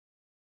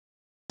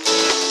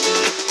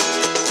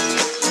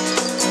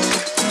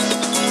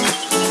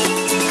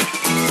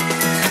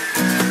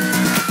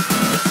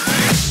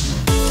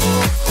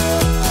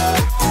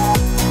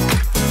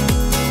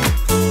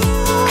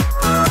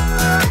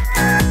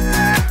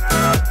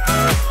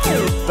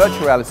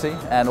Virtual reality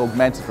and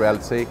augmented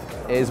reality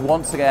is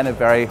once again a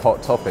very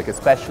hot topic,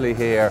 especially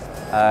here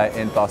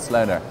in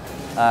Barcelona.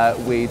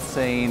 We've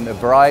seen a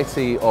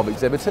variety of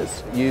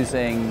exhibitors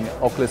using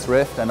Oculus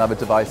Rift and other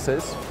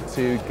devices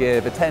to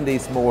give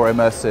attendees more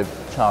immersive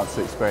chance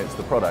to experience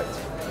the product.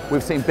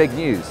 We've seen big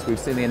news. We've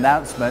seen the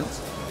announcement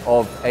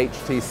of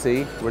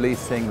HTC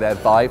releasing their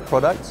Vive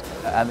product,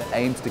 and it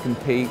aims to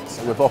compete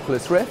with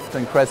Oculus Rift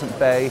and Crescent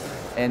Bay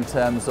in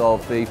terms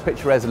of the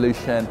picture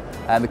resolution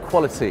and the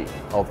quality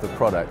of the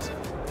product.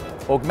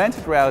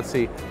 Augmented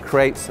reality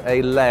creates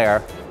a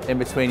layer in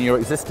between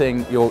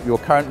your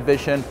current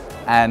vision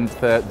and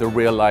the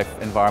real life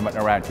environment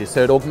around you.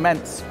 So it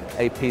augments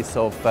a piece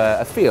of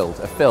a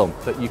film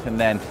that you can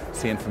then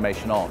see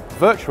information on.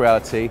 Virtual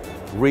reality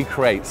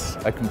recreates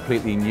a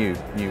completely new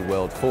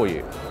world for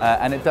you.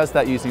 And it does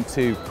that using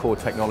two core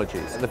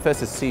technologies. The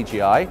first is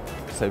CGI.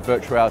 So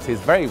virtual reality is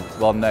very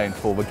well known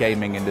for the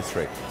gaming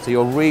industry. So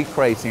you're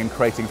recreating and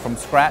creating from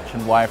scratch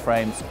and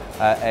wireframes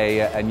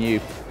a new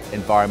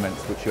environment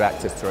which you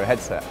access through a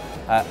headset.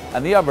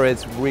 And the other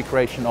is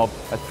recreation of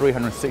a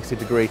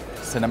 360-degree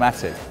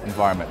cinematic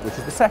environment, which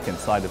is the second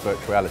side of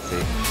virtual reality.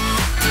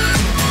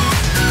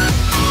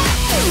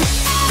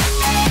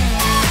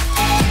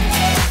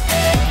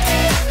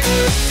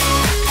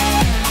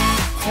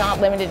 It's not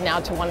limited now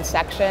to one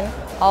section.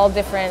 All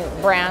different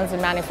brands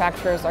and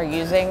manufacturers are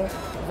using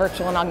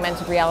virtual and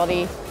augmented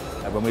reality.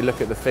 When we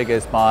look at the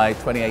figures by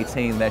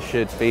 2018, there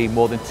should be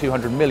more than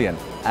 200 million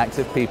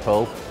active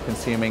people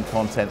consuming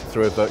content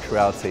through a virtual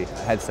reality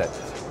headset.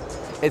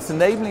 It's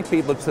enabling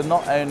people to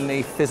not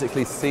only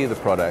physically see the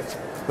product,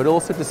 but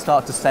also to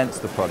start to sense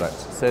the product.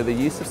 So the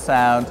use of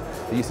sound,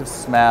 the use of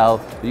smell,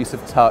 the use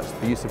of touch,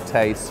 the use of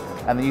taste,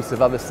 and the use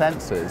of other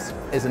senses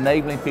is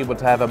enabling people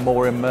to have a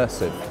more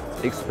immersive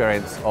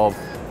experience of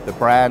the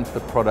brand,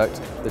 the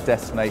product, the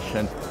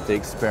destination, the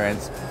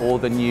experience, or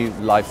the new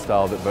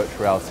lifestyle that virtual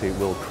reality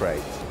will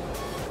create.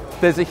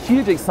 There's a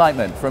huge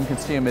excitement from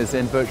consumers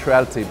in virtual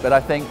reality, but I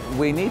think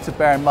we need to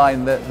bear in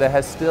mind that there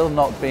has still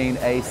not been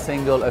a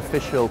single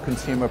official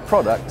consumer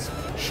product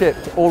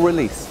shipped or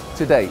released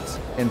to date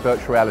in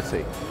virtual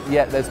reality.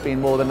 Yet there's been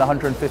more than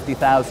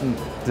 150,000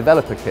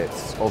 developer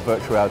kits of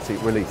virtual reality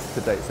released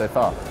to date so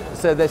far.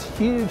 So there's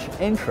huge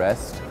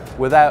interest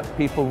without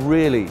people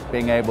really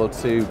being able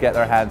to get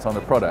their hands on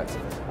the product.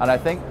 And I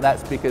think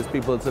that's because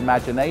people's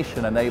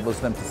imagination enables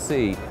them to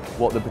see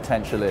what the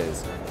potential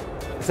is.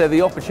 So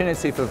the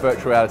opportunity for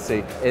virtual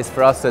reality is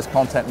for us as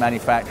content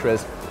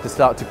manufacturers to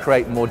start to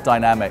create more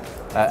dynamic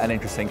and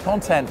interesting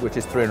content, which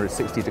is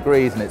 360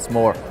 degrees and it's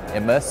more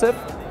immersive.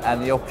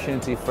 And the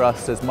opportunity for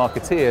us as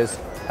marketeers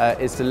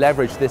is to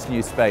leverage this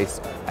new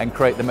space and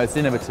create the most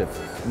innovative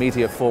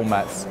media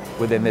formats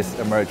within this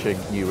emerging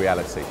new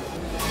reality.